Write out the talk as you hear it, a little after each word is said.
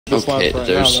This Okay, right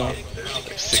there's now,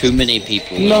 too many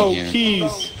people no in here.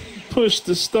 keys. Push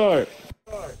to start.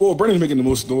 Well, Brandon's making the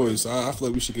most noise. I feel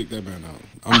like we should get that man out.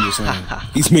 I'm just saying.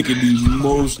 He's making the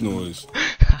most noise.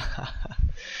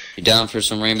 You down for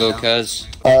some rainbow, cuz?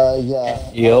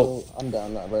 Yeah. Yep. I'm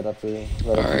down right after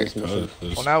Alright. this mission.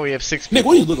 Well, now we have 6 Nick, people.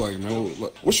 what do you look like, man?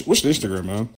 What's your Instagram,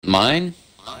 man? Mine?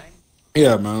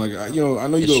 Yeah, man. Like, I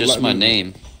know you It's go. just like my me.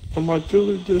 name. I'm like,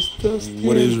 Julie, just.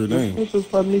 What is your name?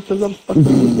 Just like me, because I'm fucking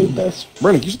with your best.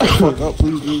 Brandon, can you shut the fuck up,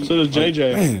 please, dude? So does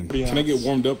JJ. Man, can I get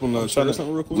warmed up on the shirt or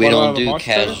something real quick? We What, don't have a do box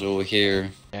casual here.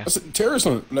 I said, terrorists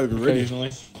on it. Not even ready.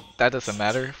 Occasionally. That doesn't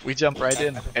matter. We jump right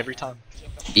in every time.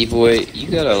 B-boy, you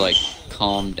gotta, like,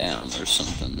 calm down or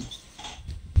something.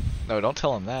 No, don't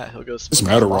tell him that. He'll go. It's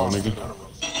Adderall, nigga.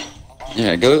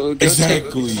 Yeah, go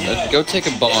Exactly. go take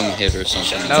a bong hit or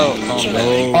something. No. Calm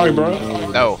down. Alright,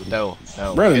 bro. No.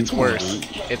 Brandon, It's come on, worse.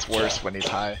 dude. It's worse when he's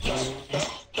high.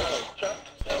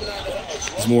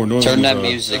 It's more annoying. Turn that than,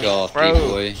 music off, Bro,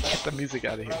 B-boy. get the music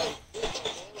out of here.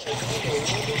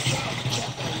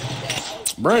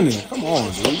 Brandon, come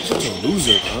on, dude. You're such a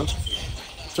loser, man.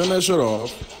 Turn that shit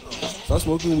off. Stop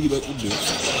smoking weed like you do.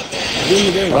 Get in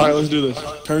the game. Alright, let's do this.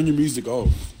 Turn your music off.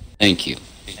 Thank you.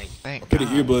 Thank Put the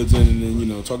God. earbuds in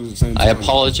and then, talk at the same time. I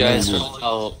apologize for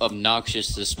how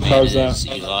obnoxious this man How's is,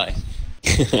 that? Eli.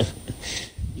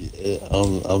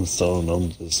 I'm stoned.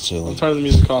 I'm just chilling. Turn the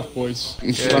music off, boys.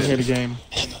 I'm here the game.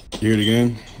 You hear it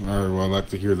again? Alright, well, I'd like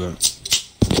to hear that.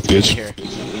 Bitch. Here.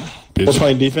 We're Bitch.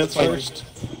 playing defense first.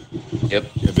 Yep.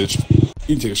 Yeah, bitch.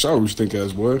 You can take a shower, you stink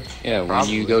ass boy. Yeah, when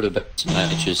you go to bed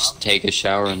tonight, just take a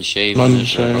shower and shave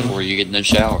Unshave. before you get in the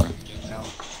shower.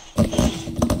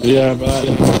 Yeah, but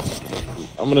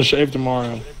I'm gonna shave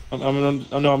tomorrow. I'm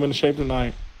gonna shave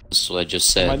tonight. That's what I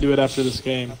just I might said. do it after this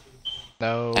game.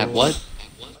 No. At what?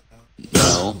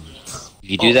 No. If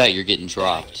you do that, you're getting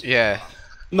dropped. Yeah.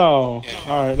 No.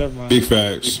 Alright, never mind. Big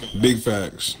facts. Big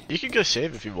facts. You can go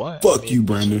shave if you want. Fuck you,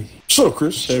 Brandon. Shut up,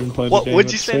 Chris. Shave and play What- the game what'd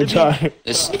at you the say to same me? time.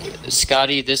 This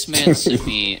Scotty, this man sent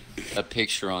me a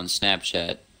picture on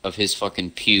Snapchat of his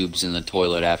fucking pubes in the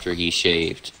toilet after he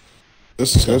shaved.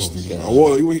 That's disgusting.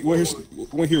 Well, you want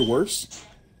to hear worse?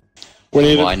 We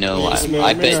need Well, to- I know. Yes, man,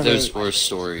 I bet man. there's worse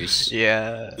stories.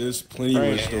 Yeah. There's plenty of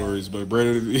worse stories, but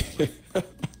Brandon...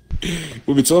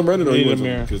 We'll be telling Brandon or We you need want a to?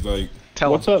 mirror. Because, like...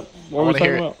 Tell What's him. up? I What are we want to talking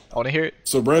hear it. about? I want to hear it.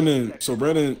 So Brandon,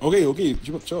 okay.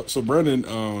 So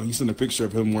Brandon, he sent a picture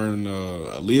of him wearing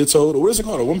a leotard, or what is it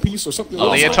called, a one piece or something?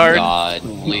 Oh leotard? my god, A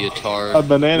leotard.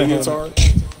 banana hammock.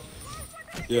 Leotard.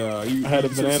 Yeah, I had a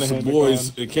he banana sent some hammock boys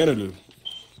on. in Canada.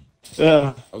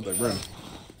 Yeah. I was like, Brandon,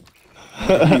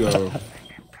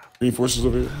 reinforcements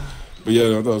over here. But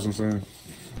yeah, I thought it was insane.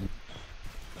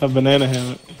 A banana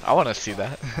hammock. I want to see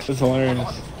that. It's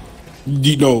hilarious.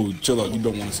 No, chill out. You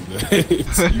don't want to see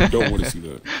that. You don't want to see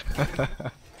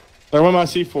that. There went my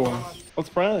C4. Let's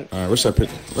print it. All right, what's that pick?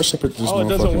 Let's pick this Oh, it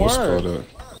doesn't motherfucking. What's it work.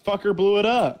 called? Fucker blew it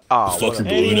up. Oh, Fucking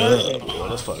Hey, blew it up.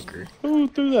 what a fucker. Who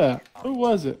threw that? Who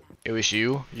was it? It was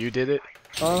you. You did it.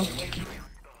 Huh?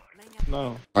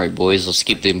 No. Alright, boys, let's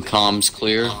keep them comms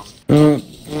clear. I'm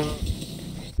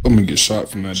gonna get shot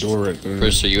from that door right there.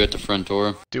 Chris, are you at the front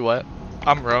door? Do what?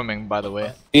 I'm roaming, by the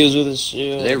way. He was with his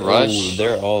shield. They rush? Oh,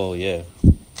 they're all, yeah.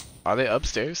 Are they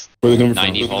upstairs? Where they coming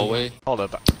 90 from? hallway? Hold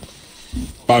up.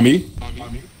 By me?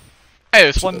 Hey,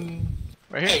 there's one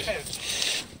right here.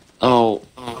 Oh,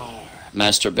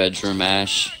 master bedroom,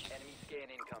 Ash.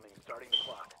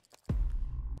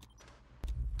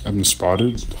 I've been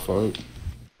spotted. The fuck?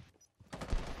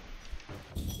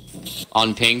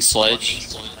 On ping,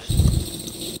 sledge.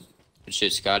 Good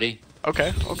shit, Scotty.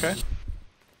 Okay, okay.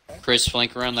 Chris,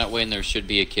 flank around that way, and there should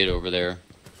be a kid over there.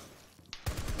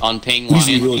 On ping,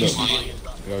 Easy Lion. real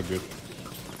up. Yeah, good.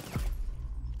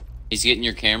 He's getting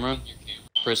your camera.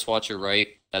 Chris, watch your right.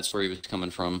 That's where he was coming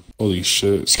from. Holy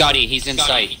shit. Scotty, he's in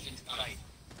sight.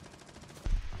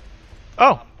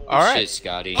 Oh, Shit, alright.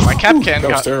 Scotty. My cap can That was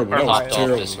got terrible. or That was my, Popped off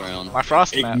terrible. this round. my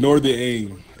frost map. Ignore the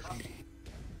aim.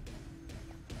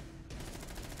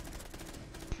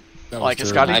 That was Like,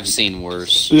 is terrible. Scotty- I've seen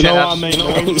worse. You know Yeah, I made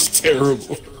That was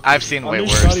terrible. I've seen I way knew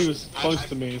Scotty worse. was close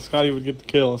to me. Scotty would get the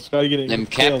kill. Scotty getting Them the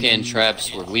kill. Capcan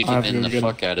traps were I have weaving to in go the get 'em.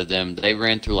 fuck out of them. They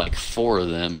ran through like 4 of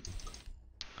them.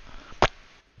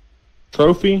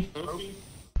 Trophy?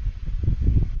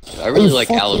 I really Oh, like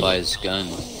fuck Alibi's gun.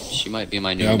 She might be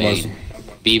my new Yeah, main.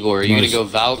 B-boy, are you Nice. gonna go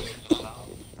Valk?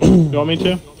 You want me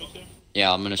to?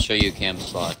 Yeah, I'm gonna show you a camp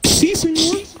spot. See,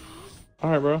 senor?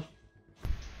 Alright, bro.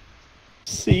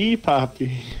 See, Poppy.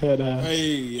 Head ass.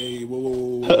 Hey,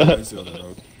 whoa. I said that,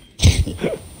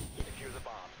 dog.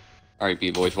 Alright,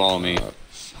 B-boy, follow me.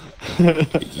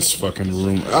 This fucking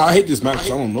room. I hate this map 'cause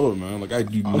I don't know it, man. Like I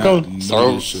do not going.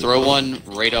 know this shit. Throw one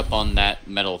right up on that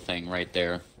metal thing right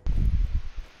there.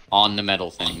 On the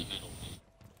metal thing.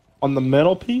 On the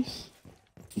metal piece?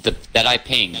 That I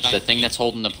pinged. The thing that's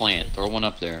holding the plant. Throw one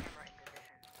up there.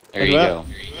 There Like you that? go.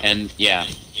 And yeah.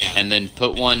 And then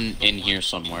put one in here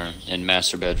somewhere. In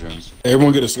master bedroom. Hey,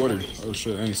 everyone get a sweater. Oh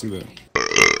shit, I didn't see that.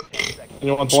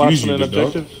 You want the last Excuse one in you, big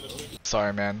dog. objective?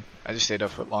 Sorry, man. I just ate a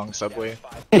foot long subway.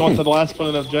 You want the last one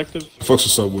in objective? Fuck's the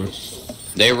subway.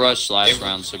 They rushed last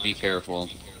round, so be careful.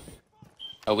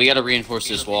 Oh, we gotta reinforce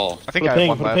this wall. I think Put a I have ping,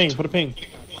 one put a left. ping, put a ping.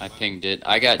 I pinged it.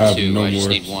 I got I have two. no I just more.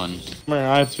 need one. Come here,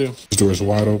 I have two. This door's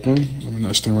wide open. I mean,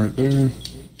 that thing right there.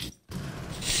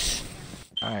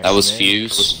 Nice, That was man.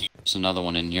 Fuse. There's another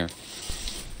one in here.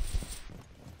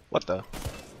 What the?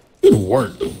 Good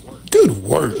work. Good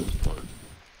work.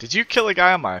 Did you kill a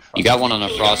guy on my phone? You got one on a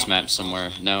frost map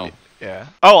somewhere. No. Yeah.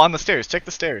 Oh, on the stairs. Check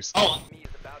the stairs.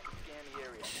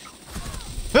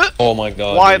 Oh my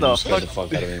god. Why dude, the you scared fuck?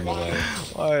 the fuck out of me, my guy.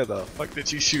 Why the fuck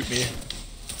did you shoot me?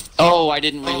 Oh, I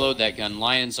didn't reload that gun.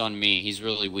 Lion's on me. He's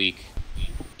really weak.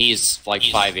 He's like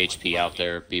 5 HP out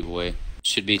there, B-boy.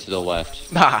 Should be to the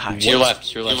left. Nah. To your left.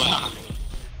 To your left.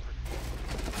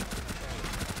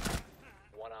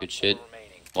 Good shit.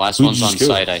 Last Who'd one's you on just kill?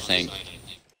 site, I think.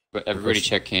 But everybody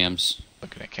check cams.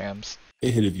 Looking at cams.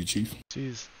 It hit of you, chief.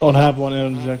 Jeez. Don't have one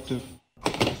in objective.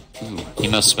 He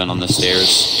must have been on the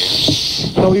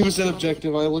stairs. No, he was in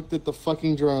objective. I looked at the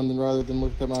fucking drone and rather than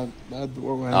look at my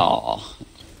doorway. Oh,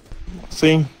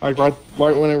 See? Like right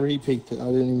Right whenever he peeked it, I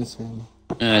didn't even see him.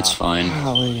 that's fine.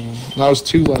 Golly. And I was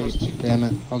too late. Damn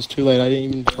it. I was too late. I didn't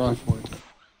even try for it.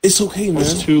 It's okay, man.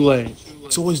 it's too late.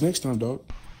 It's always next time, dog.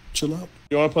 Chill out.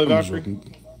 You wanna play I'm just Valkyrie?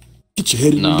 joking. Get your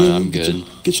head in No, the game. I'm Get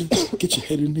good. get your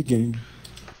head in the game.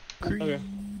 Okay.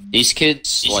 These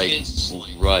kids, like,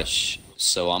 rush.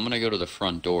 So I'm gonna go to the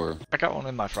front door. I got one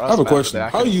in my I frost have a map, but question. I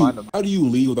How couldn't do find him. you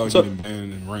leave without So- getting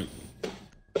banned in rank?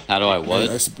 How do I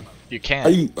what? You How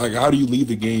can't. do you leave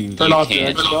the game? Turn You off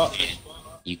can't. your Xbox,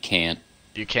 You can't.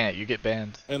 You can't. You get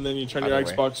banned. and then you turn Either your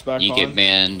way. Xbox back You on. get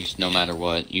banned no matter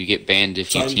what. You get banned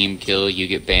if you Fine. team kill. You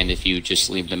get banned if you just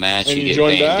leave the match. And You you get join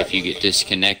banned back? if you get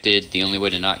disconnected. The only way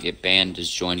to not get banned is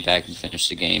join back and finish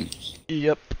the game.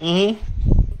 Yep.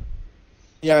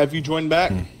 Yeah, if you join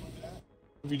back.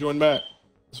 If you join back.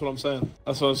 That's what I'm saying.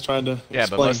 That's what I was trying to Yeah,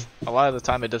 explain. but a lot of the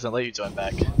time it doesn't let you join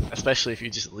back, especially if you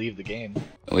just leave the game.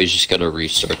 We just gotta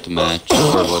restart the match,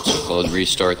 or what's it called?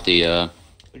 Restart the,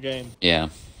 The game. yeah.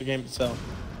 The game itself.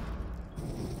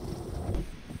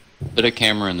 Put a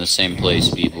camera in the same place,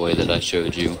 B-boy, that I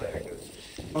showed you.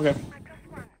 Okay.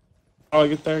 Oh, I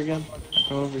get there again?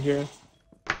 Go over here.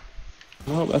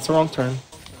 No, that's a wrong turn.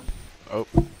 Oh.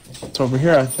 It's over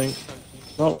here, I think.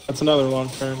 No, that's another wrong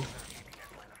turn.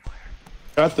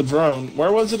 Got the drone.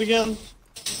 Where was it again?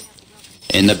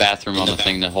 In the bathroom on the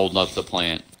thing that holds up the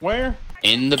plant. Where?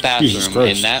 In the Jesus bathroom,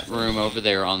 Christ. in that room over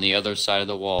there on the other side of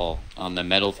the wall, on the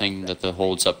metal thing that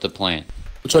holds up the plant.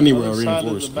 Which I need Other side of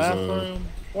the reinforced. 'Cause, bathroom?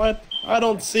 What? I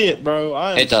don't see it, bro.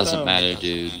 I am It doesn't stoned. matter,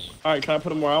 dude. Alright, can I put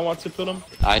them where I want to put them?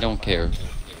 I don't care.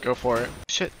 Go for it.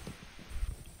 Shit.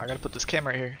 I gotta put this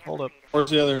camera here. Hold up. Where's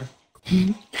the other?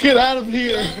 Get out of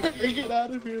here! Get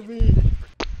out of here, me!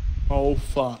 Oh,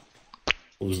 fuck.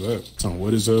 what was that? Tom,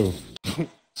 what is that?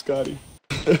 Scotty.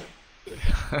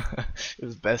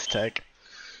 His best tech.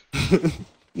 That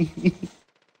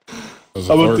was a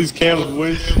How about fart. these cams,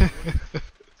 boys?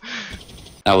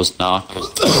 That was not.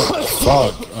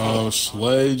 Fuck.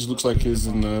 Sledge looks like he's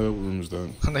in the. What room is that?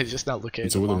 They just not look at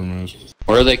It's it. a what the room is.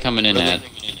 Where are they coming in at?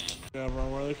 Yeah, bro,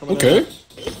 where are they coming Okay.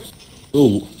 in?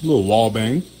 Little wall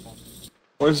bang.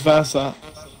 Where's Vass at?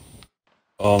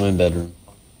 Oh, I'm in bedroom.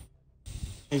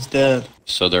 He's dead.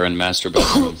 So they're in master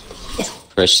bedroom.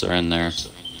 Chris, they're in there.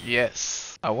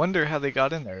 Yes. I wonder how they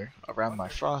got in there around my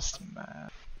frost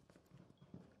map.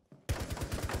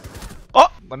 Oh!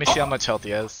 Let me see how much health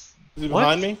he has. Is he What?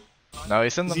 behind me? No,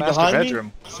 he's in the Is he master behind me?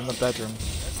 bedroom. He's in the bedroom.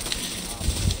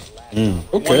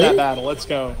 Won that Okay. battle. Let's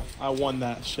go. I won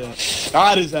that shit.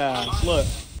 Got his ass. Look.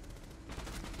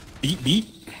 Beat.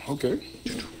 Okay.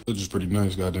 That's just pretty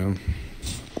nice, goddamn.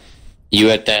 You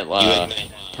at that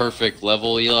perfect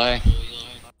level, Eli?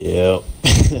 Yep.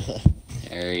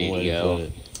 There you Way to go. put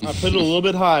it. I put it a little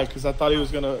bit high because I thought he was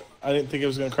gonna. I didn't think it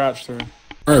was gonna crouch through.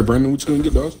 All right, Brandon, what you gonna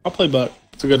get, dog? I'll play Buck.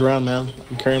 It's a good round, man.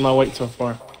 I'm carrying my weight so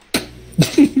far.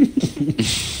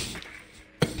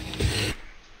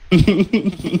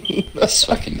 This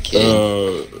fucking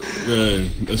kid.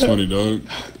 Man, that's funny, dog.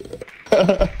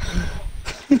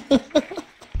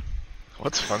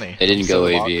 What's funny? They didn't I'm go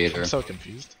so lost. aviator. I'm so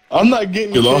confused. I'm not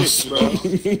getting You kicked, lost. bro.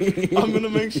 I'm gonna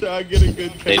make sure I get a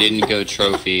good kick. They didn't go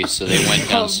trophy, so they went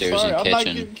downstairs I'm sorry, in I'm not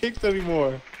kitchen. getting kicked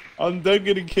anymore. I'm done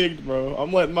getting kicked, bro.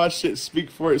 I'm letting my shit speak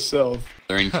for itself.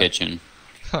 They're in kitchen.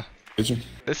 Kitchen.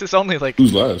 This is only like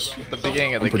Who's last? the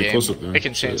beginning of I'm the pretty game. close up there. It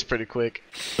can change Shit. pretty quick.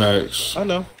 Facts. I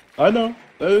know. That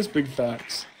is big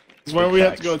facts. It's when Big we have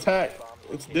facts. to go attack.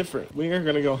 It's different. We are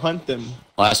gonna go hunt them.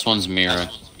 Last one's Mira.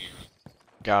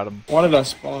 Got him. Why did I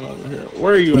spawn over here?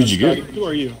 Where are you? Who at, did you get? Scotty? Who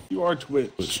are you? You are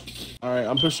Twitch. All right,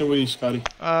 I'm pushing with you, Scotty.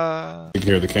 Take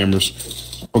care of the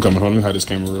cameras. Okay, hold on. Let me hide this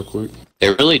camera real quick. They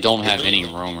really don't have any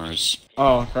roamers.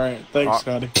 Oh, great. Thanks, Oh.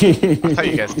 Scotty. I thought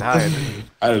you guys died.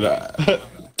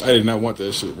 I did not want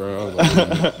that shit, bro. I was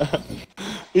like,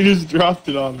 You just dropped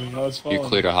it on me. I was You're falling.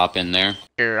 clear to hop in there.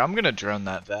 Here, I'm gonna drone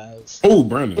that Vaz. oh,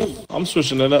 Brandon. I'm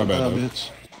switching it up My bad, now, though. bitch.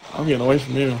 I'm getting away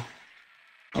from you.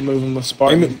 I'm moving with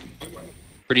Spartan.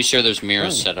 Pretty sure there's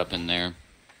mirrors set up in there.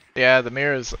 Yeah, the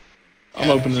mirrors. I'm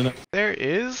opening it. There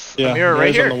is Yeah, a mirror right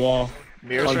mirror's here. on the wall.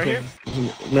 Mirrors On right here. ping.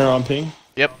 Mirror on ping.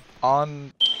 Yep,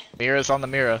 on mirrors on the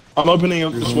mirror. I'm opening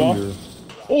up this Here's wall. one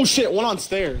Oh shit! One on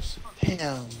stairs. Damn.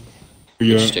 here.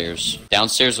 Yeah. Upstairs.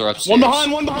 Downstairs or upstairs? One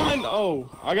behind. One behind. Oh,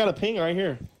 I got a ping right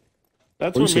here.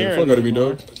 That's What you where saying? mirror. Fuck out of me,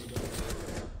 dog.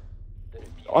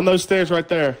 On those stairs right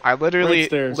there. I literally Right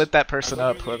stairs. lit that person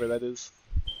up, whoever that is.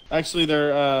 Actually,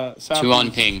 they're southeast. Two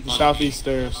on ping. Southeast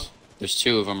stairs. There's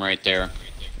two of them right there.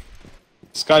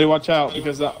 Scotty, watch out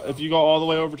because if you go all the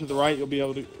way over to the right, you'll be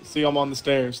able to see them on the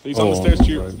stairs. He's on the Oh, stairs to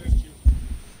your. right.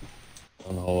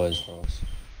 On the hallways for us.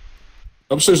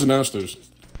 Upstairs and downstairs.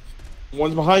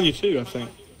 One's behind you too, I think.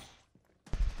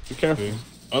 Be careful. Okay.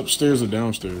 Upstairs or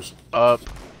downstairs? Up.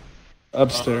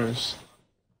 Upstairs.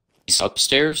 He's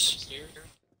upstairs?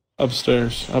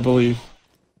 Upstairs, I believe.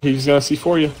 He's gonna see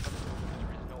for you.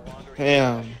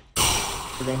 Damn.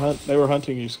 They're gonna hunt. They were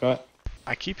hunting you, Scott.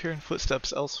 I keep hearing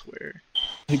footsteps elsewhere.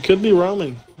 He could be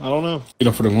roaming. I don't know. You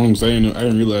know, for the longest, I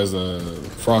didn't realize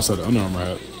Frost had an Under Armour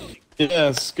hat.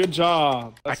 Yes, good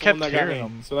job. That's I kept the one that got hearing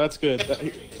me. him. So that's good.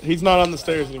 He's not on the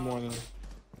stairs anymore though.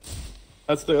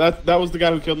 That was the guy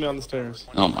who killed me on the stairs.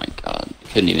 Oh my god.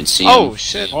 Couldn't even see Oh him.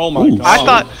 shit! Oh my Ooh.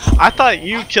 god. I thought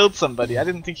you killed somebody. I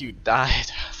didn't think you died,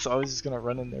 so I was just gonna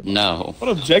run in there. No. What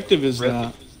objective is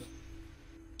that?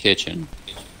 Kitchen.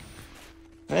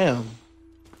 Damn.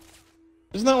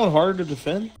 Isn't that one harder to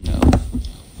defend? No.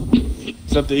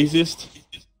 Is that the easiest?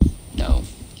 No.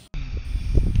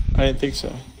 I didn't think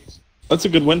so. That's a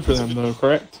good win for them though,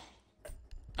 correct?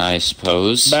 I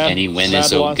suppose Bad- any win bad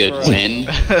is a loss good for us. win.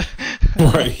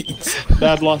 Right.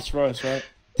 Bad loss for us, right?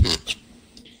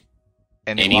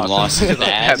 Any loss is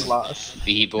bad. Bad loss.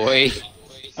 B-boy.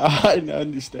 I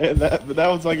understand that, but that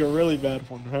was like a really bad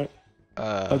one, right?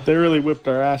 Like they really whipped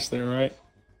our ass there, right?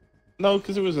 No,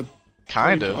 because it was a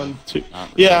Kind of. 3-on-2. Not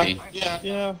Yeah, really.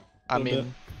 yeah. I little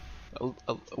mean,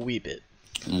 a wee bit.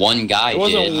 One guy It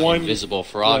wasn't did. one- Invisible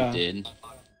Frog yeah. did.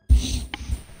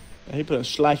 He put a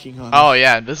slacking on. Oh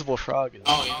yeah, Invisible Frog. Is...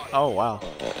 Oh wow.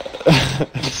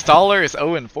 Staller is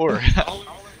 0-4.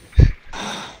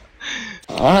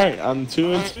 All right, I'm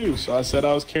 2-2. So I said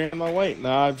I was carrying my weight.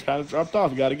 Now I've kind of dropped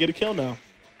off. Got to get a kill now.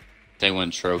 They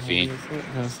won trophy.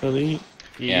 That's the lead.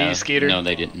 Yeah. Skeeter. No,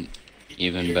 they didn't.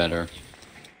 Even better.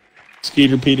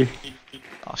 Skeeter Peter.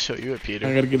 I'll show you a I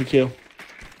Peter. got to get a kill.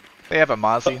 They have a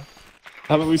Mozzie.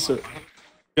 How about we You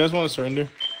guys want to surrender?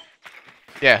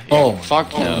 Yeah. Oh,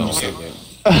 Fuck no.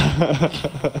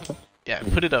 Yeah.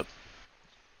 Put it up.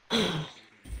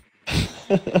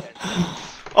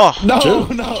 Oh No, Chill.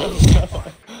 no.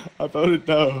 I voted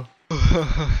no.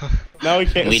 Now we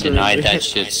can't We surrender. denied that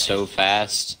shit so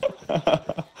fast.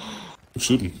 Who's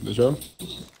shooting? Is y'all?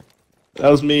 That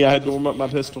was me. I had to warm up my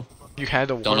pistol. you had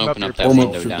to Don't warm open up up your that Warm up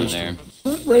window your down pistol.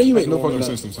 there. Brandon, you make no Warm it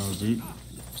fucking up. sense sometimes, dude.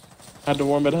 Had to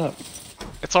warm it up.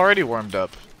 It's already warmed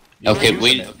up. Okay,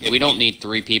 using we don't need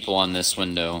 3 people on this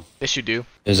window. Yes, you do.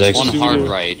 There's One actually hard do it.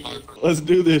 right. Let's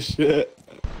do this shit.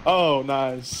 Oh,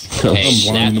 nice. Hey, I'm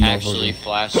blind, that the actually motherfucker.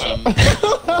 flashed him.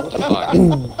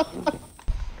 Fuck.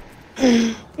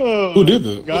 Oh, Who did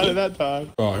that? got it that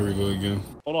time. Oh, here we go again.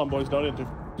 Hold on, boys. Don't enter.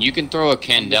 You can throw a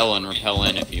candela and repel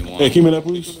in if you Hey, want. give me that,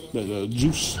 please. That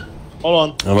juice.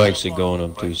 Hold on. I'm actually going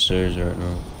up 2 stairs right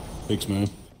now. Thanks, man.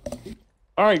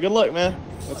 All right, good luck, man.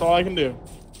 That's all I can do.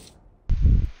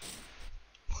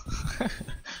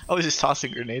 I was just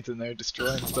tossing grenades in there,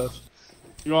 destroying stuff.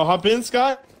 You want to hop in,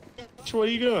 Scott? What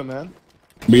are you doing, man?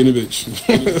 Being a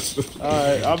bitch. All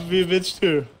right, I'll be a bitch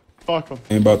too. Fuck them.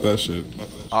 Ain't about that shit.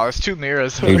 Oh, there's 2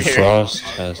 mirrors over Dude, here. Frost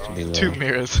has to be 2 low.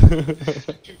 mirrors.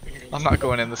 I'm not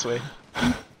going in this way. Go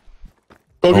get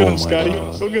Oh him, my Scotty.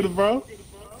 God. Go get him, bro.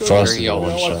 Why Frost are is a y'all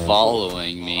one shot.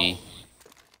 following me?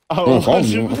 I don't follow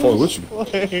you. I follow with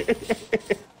you.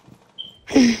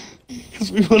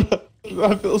 Because we wanna.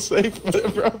 I feel safe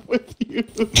whenever I'm with you.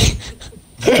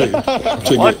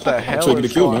 What the hell I'm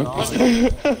is kill, going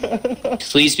man. on?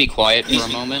 Please be quiet for a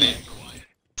moment.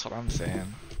 That's what I'm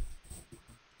saying.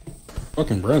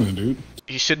 Fucking Brandon, dude.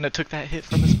 He shouldn't have took that hit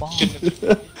from his mom.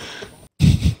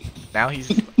 Now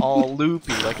he's all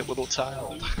loopy like a little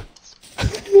child.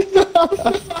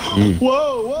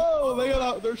 Whoa! They got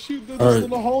out. They're shooting through this All right.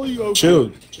 little hole you opened. Chill.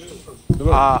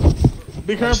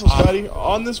 Be careful, Scotty.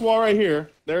 On this wall right here,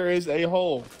 there is a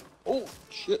hole. Oh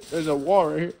shit! There's a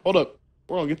wall right here. Hold up.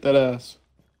 We're gonna get that ass.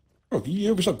 Bro, can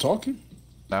you ever stop talking?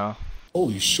 No.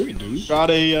 Holy shit, dude. Got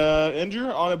a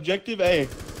injure on objective A.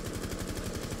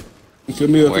 Give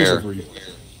me a Where? pistol for you.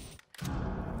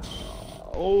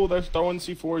 Oh, they're throwing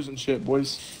C4s and shit,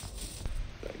 boys.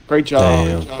 Great job.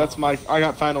 Damn. That's my. I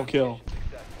got final kill.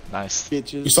 Nice.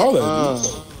 Bitches. You saw that,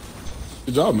 dude.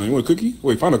 Good job, man. You want a cookie?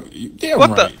 Wait, find a. Damn What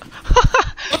right.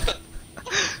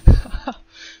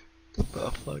 What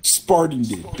the fuck? Spartan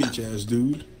did, bitch ass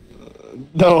dude.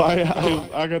 No,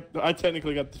 I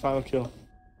technically got the final kill.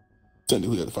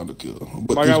 Technically got the final kill.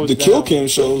 But My guy was the kill down. cam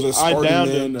shows that I Spartan downed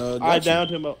then, him. I downed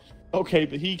him. Okay,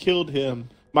 but he killed him.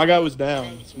 My guy was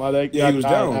down. So my guy Yeah, he was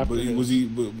died down, after but him.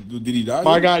 did he die?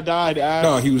 My though? guy died after.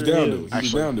 No, he was down him. though. He was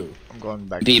Actually, down though. I'm going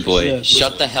back. B-boy, Yeah,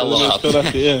 shut the hell So up. Still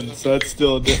at the end, so that's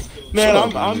still a man. Shut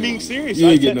up, I'm man. being serious. You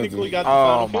I ain't get technically nothing. got the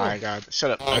final Oh kill. my god.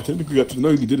 Shut up. I technically got to know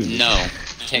you didn't. No,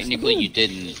 technically you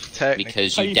didn't,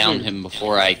 because How you you downed feel? him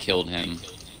before I killed him.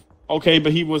 Okay,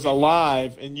 but he was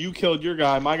alive, and you killed your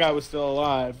guy. My guy was still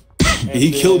alive. And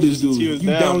He then killed this dude. he was You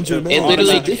down, downed your it man. It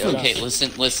literally. automatically Okay, died.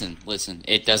 listen.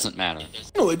 It doesn't matter.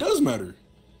 No, it does matter.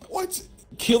 What?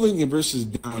 Killing and versus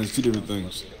down is two different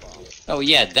things. Oh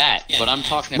yeah, that. But I'm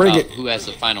talking Bring about it. who has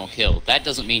the final kill. That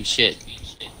doesn't mean shit.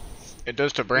 It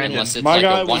does to Brandon. Unless it's My like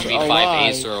guy a was 1v5 alive.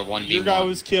 ace or a 1v1. Your guy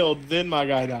was killed, then my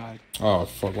guy died. Oh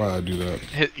fuck! Why did I do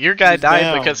that? Your guy was died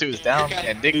down. because he was down,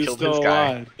 and Nick He was killed still his guy.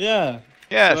 alive. Yeah.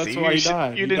 Yeah, So see, that's why you, he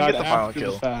died. you He didn't died get the final after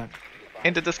kill. The fact.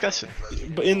 Into discussion.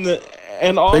 But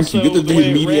and also you. Get the the way dude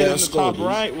it read media in the skull, top dude.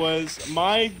 right was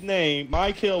my name,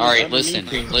 my kill. Was Alright,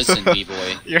 underneath listen, him.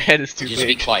 B-boy. Your head is too Just be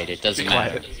big. quiet, it doesn't Be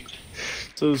matter. quiet.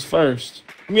 So it was first.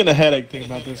 I'm getting a headache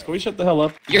thinking about this. Can we shut the hell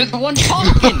up? You're the one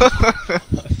talking!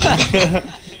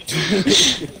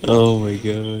 Oh my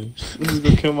god. This is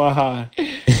gonna kill my high.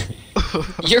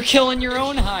 You're killing your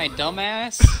own hide,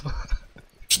 dumbass!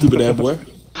 Stupid ass boy.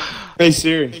 Hey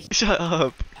Siri, Shut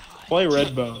up. play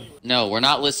Redbone. No, we're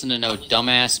not listening to no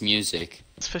dumbass music.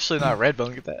 Especially not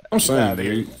Redbone. Get that. I'm Get saying, outta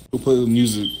here. dude. Go play the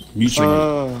music. Mute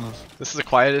your mic. This is the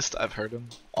quietest I've heard him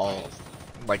all,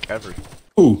 like, ever.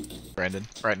 Who? Brandon,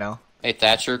 right now. Hey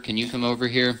Thatcher, can you come over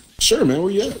here? Sure, man.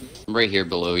 Where you at? I'm right here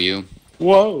below you.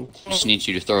 Whoa. Just need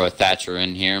you to throw a Thatcher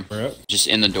in here. Where at? Just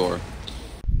in the door.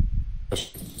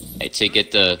 Hey, to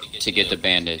get the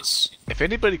bandits. If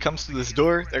anybody comes through this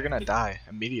door, they're gonna die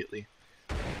immediately.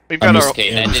 We've got our.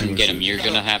 Okay, that Yeah, didn't get shit. him. You're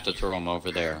gonna have to throw him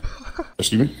over there.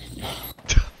 Excuse me.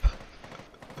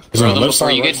 Is it Throw on them the left before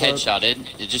side, you right get side?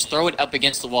 headshotted. Just throw it up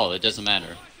against the wall. It doesn't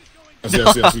matter. I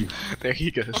see. There he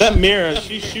goes. That mirror,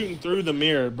 she's shooting through the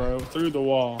mirror, bro. Through the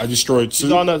wall. I destroyed She's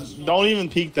two. on us. Don't even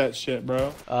peek that shit,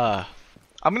 bro. I'm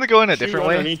gonna go in a Shoot different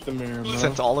way underneath the mirror, bro.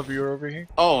 since all of you are over here.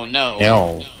 Oh no.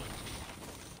 Ow.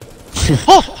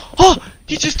 Oh!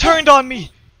 He just turned on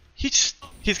me. He's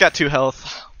got 2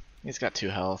 health. He's got 2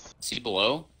 health. Is he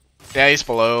below? Yeah, he's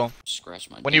below. Scratch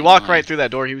my. When you damn walk eye. right through that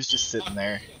door, he was just sitting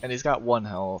there, and he's got 1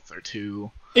 health or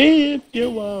 2. If you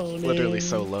want Literally it,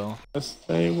 so low.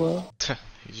 say what?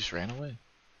 He just ran away.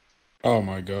 Oh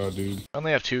my god, dude. I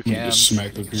only have 2 You just cams.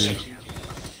 smacked up here.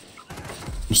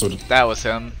 I'm so That was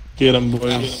him. Get him,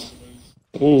 boys.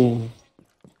 Ooh.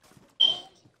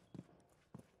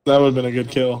 That would have been a good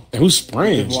kill. and who's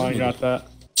spraying? If Lion got that.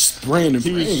 Spraying and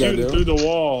He was spraying, shooting goddamn. through the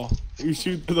wall. He was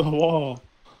shooting through the wall.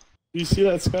 You see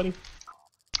that, Scotty?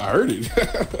 I heard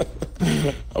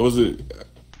it. I was it.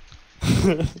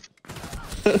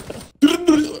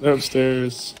 They're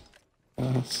upstairs.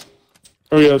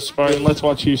 Hurry up, Spartan. Let's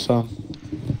watch you some.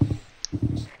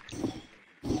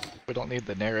 We don't need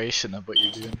the narration of what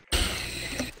you're doing.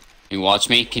 You watch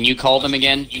me. Can you call them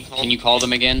again? Can you call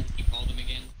them again?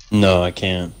 No, I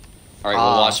can't. All right,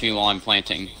 well watch me while I'm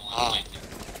planting.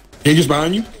 He just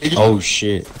behind you? Oh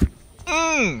shit.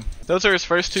 Those are his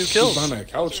first 2 He's kills. behind that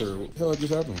couch or what the hell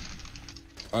just happened?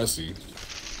 I see.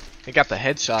 He got the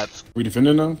headshots. We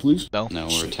defending now, please? No. No,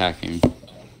 we're attacking.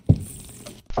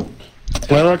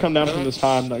 Whenever I come down from this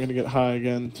high, I'm not gonna get high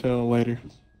again until later.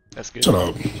 That's good. Shut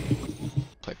up.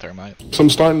 Play Thermite. So I'm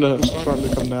starting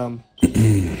to come down.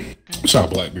 Shot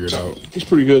Blackbeard out. He's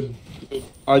pretty good.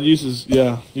 I'd use his,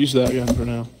 use that gun for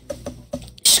now.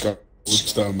 Scott, what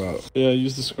you talking about? Yeah,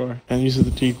 use the Scar. And use the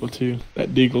Deagle too.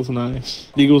 That Deagle's nice.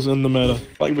 Deagle's in the meta.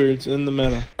 Blackbeard's in the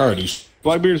meta. Alrighty.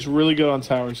 Blackbeard's really good on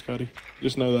towers, Cuddy.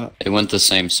 Just know that. They went the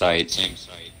same site.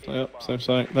 Yep, same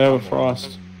site. They have a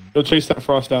Frost. Go chase that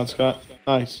Frost down, Scott.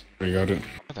 Nice. We got it.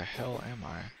 Where the hell am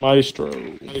I? Maestro.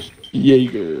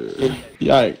 Jaeger.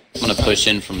 Yikes. I'm gonna push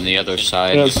in from the other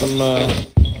side. Got some,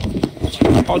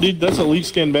 oh, dude, that's a Leaf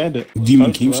Skin Bandit.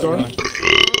 Demon That's Keemstar?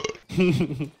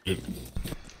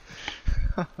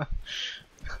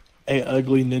 Hey,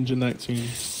 ugly Ninja 19.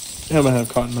 Him I have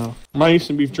cotton now. My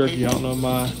Eastern beef jerky, I don't know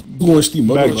my Going Steve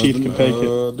Mother Mac Chief can take it.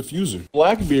 Diffuser.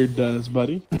 Blackbeard does,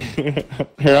 buddy.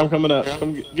 Here, I'm coming up.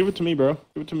 Give it to me, bro.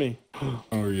 Give it to me.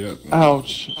 Oh yeah.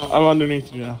 Ouch. I'm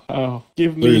underneath you now. Oh.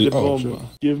 Give me the bomb. shit.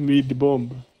 Give me the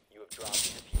bomb.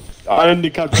 I am the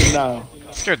captain now.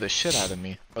 Scared the shit out of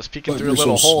me. I was peeking Like, through a you're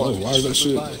little so hole. slow. Why is that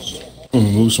shit? I'm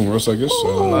gonna move somewhere else, I guess.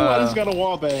 Oh, I just got a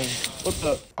wall bang. What's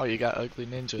up? Oh, you got ugly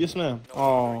ninja. Yes, ma'am.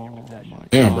 Oh, my God.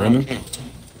 Damn, Brandon.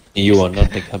 You are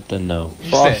not the captain now. You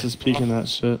Frost say, is peeking that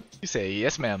shit. you say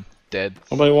yes, ma'am. Dead.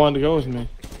 Nobody wanted to go with me.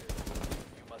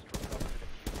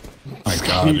 My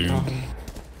God, dude.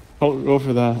 Don't go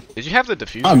for that. Did you have the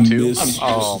diffuser I too? missed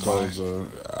Oh because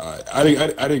my. I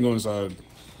didn't go inside.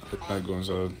 I didn't go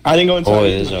inside. I didn't go inside. Boy,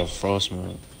 there's a frost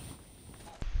man.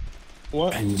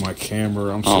 What? I moved my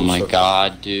camera. I'm so Oh my sorry.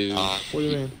 god, dude. What do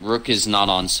you mean? Rook is not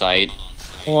on site.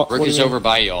 What Rook do is you mean? over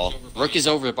by y'all. Rook is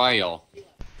over by y'all.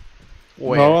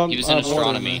 Where? No, He was in I'm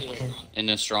astronomy. In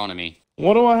astronomy.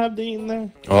 What do I have to eat in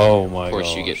there? Oh my Of course,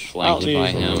 gosh. you get flanked I'll by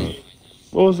eat him.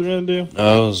 What was I gonna do?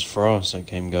 That was frost that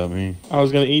came got me. I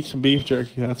was gonna eat some beef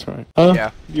jerky. That's right. Huh?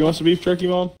 Yeah. You want some beef jerky,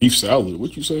 Mom? Beef salad.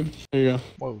 What you say? There you go.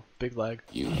 Whoa, big lag.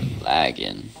 You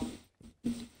lagging.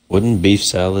 Wouldn't beef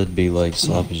salad be like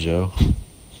sloppy Joe?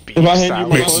 Beef If I hand you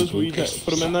my salad. clothes, will you put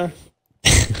them in there?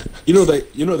 You know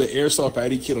the airsoft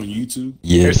patty kid on YouTube?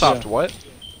 Yeah. Airsoft what?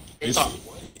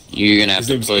 You're gonna have His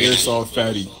to name's push. Airsoft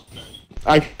Fatty.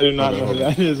 I do not know who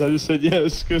that is. I just said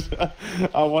yes because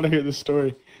I want to hear the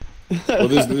story. Well,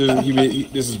 this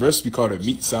is recipe called a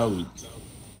meat salad,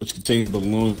 which contains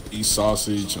bologna,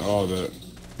 sausage, and all that.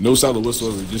 No salad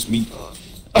whatsoever, just meat.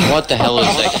 What the hell is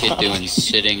that kid doing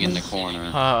sitting in the corner?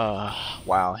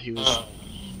 Wow, he was.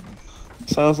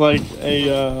 Sounds like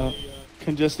a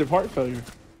congestive heart failure.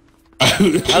 How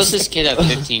does this kid have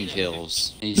 15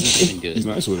 kills? He's not even He's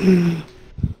good. nice with it.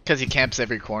 Because he camps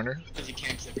every corner.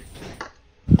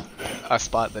 A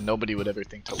spot that nobody would ever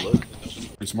think to look.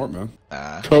 Pretty smart, man.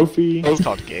 Nah, Trophy. it's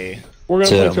called gay. We're gonna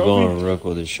Said play I'm trophy. going to rook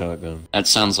with a shotgun. That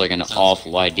sounds like an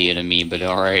awful idea to me, but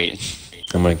alright.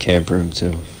 I'm gonna camp room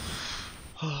too.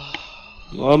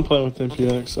 Well, I'm playing with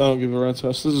MPX. I don't give a rat's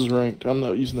ass. This is ranked. I'm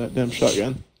not using that damn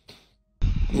shotgun.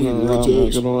 I'm gonna rely on my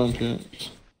good old MPX.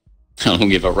 I don't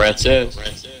give a rat's ass.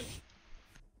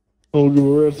 I don't give a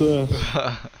rat's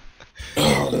ass.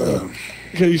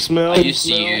 Can you smell? I used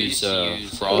to use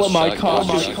frost my shotguns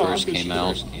when cock, it my cock first is came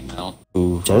out.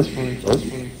 Ooh. Sorry?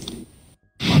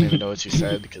 I don't even know what you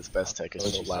said because Best Tech is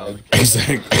so loud.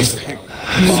 Exactly.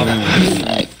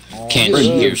 I can't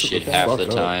hear shit half the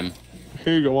time.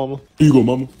 Here you go, mama. Here you go,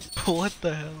 mama. What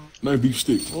the hell? Nice beef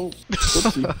stick. Oh,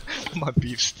 whoopsie. My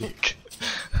beef stick.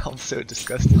 I'm so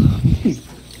disgusted.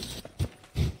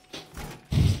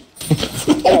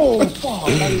 Oh, fuck.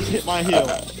 I just hit my heel.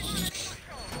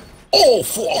 Oh,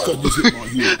 fuck. I just hit my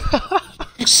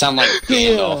heel. Sound like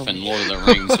Gandalf in Lord of the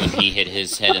Rings when he hit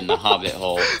his head in the Hobbit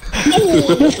hole.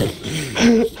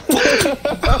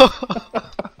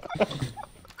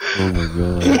 Oh my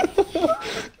god.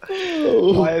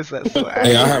 Why is that so accurate?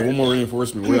 Hey, I had one more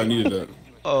reinforcement. Where I needed that.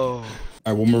 Oh. I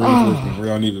had one more reinforcement.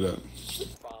 Where I needed that.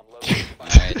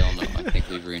 I don't know. I think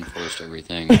we've reinforced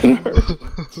everything. I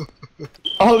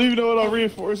don't even know what I'm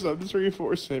reinforcing. I'm just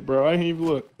reinforcing it, bro. I ain't even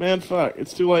look. Man, fuck.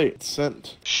 It's too late. It's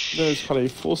sent. There's probably a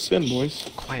full send, boys.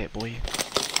 Quiet, boy.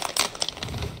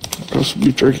 Go some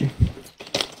beef jerky.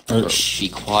 Be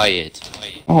quiet.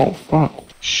 Oh, fuck.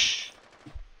 Shh.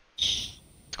 It's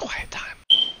quiet time.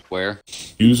 Where?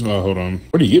 Use hold on.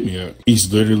 Where did he get me at?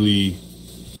 He's literally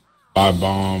by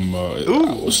bomb.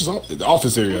 What's his the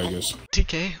office area, I guess.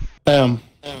 TK. Damn.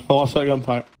 I lost that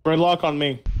gunpipe. Red lock on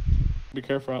me. Be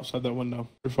careful outside that window.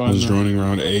 You're I fine. was now. running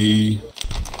around A.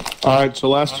 Alright, so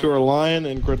last two are Lion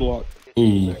and Gridlock.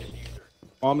 Ooh.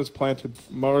 Bomb is planted.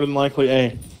 More than likely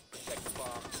A.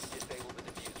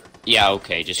 Yeah,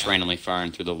 okay. Just randomly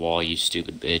firing through the wall, you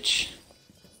stupid bitch.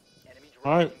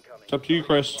 Alright. It's up to you,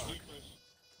 Chris.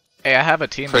 Hey, I have a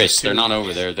team. Chris, they're not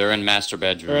over there. They're in master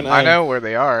They're bedroom. in I know where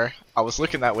they are. I was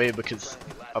looking that way because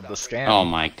of the scam. Oh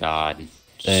my god.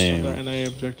 Damn. The NA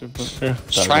objective, but yeah.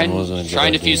 Shotgun wasn't a good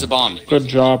Trying to idea. defuse the bomb. Good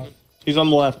job. He's on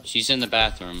the left. She's in the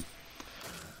bathroom.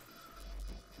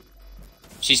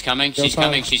 She's coming. Go She's time.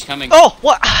 coming. She's coming. Oh,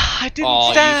 what? I didn't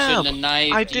Oh, stab. you shouldn't have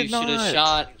knifed. I did you should not. have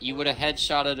shot. You would have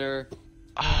headshotted her.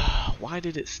 Why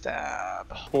did it stab?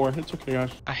 4. It's okay,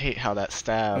 guys. I hate how that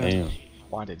stabbed. Damn.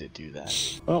 Why did it do that?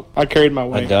 Well, I carried my I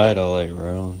weight. died all 8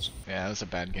 rounds. Yeah, it was a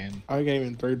bad game. I came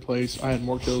in 3rd place. I had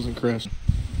more kills than Chris.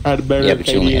 I had a better Yeah, but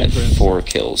you only KD had than Chris. 4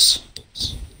 kills.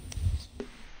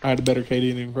 I had a better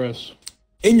KD than Chris.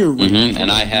 In your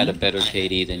And I had a better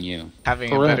KD than you. Having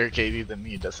Correct. a better KD than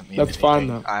me doesn't mean That's anything. fine,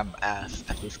 though. I'm ass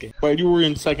at this game. Wait, you were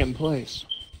in 2nd place.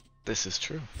 This is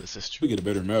true. This is We true. get a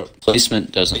better map.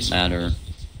 Placement doesn't matter.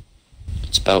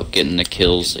 It's about getting the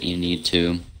kills that you need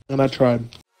to. And I tried.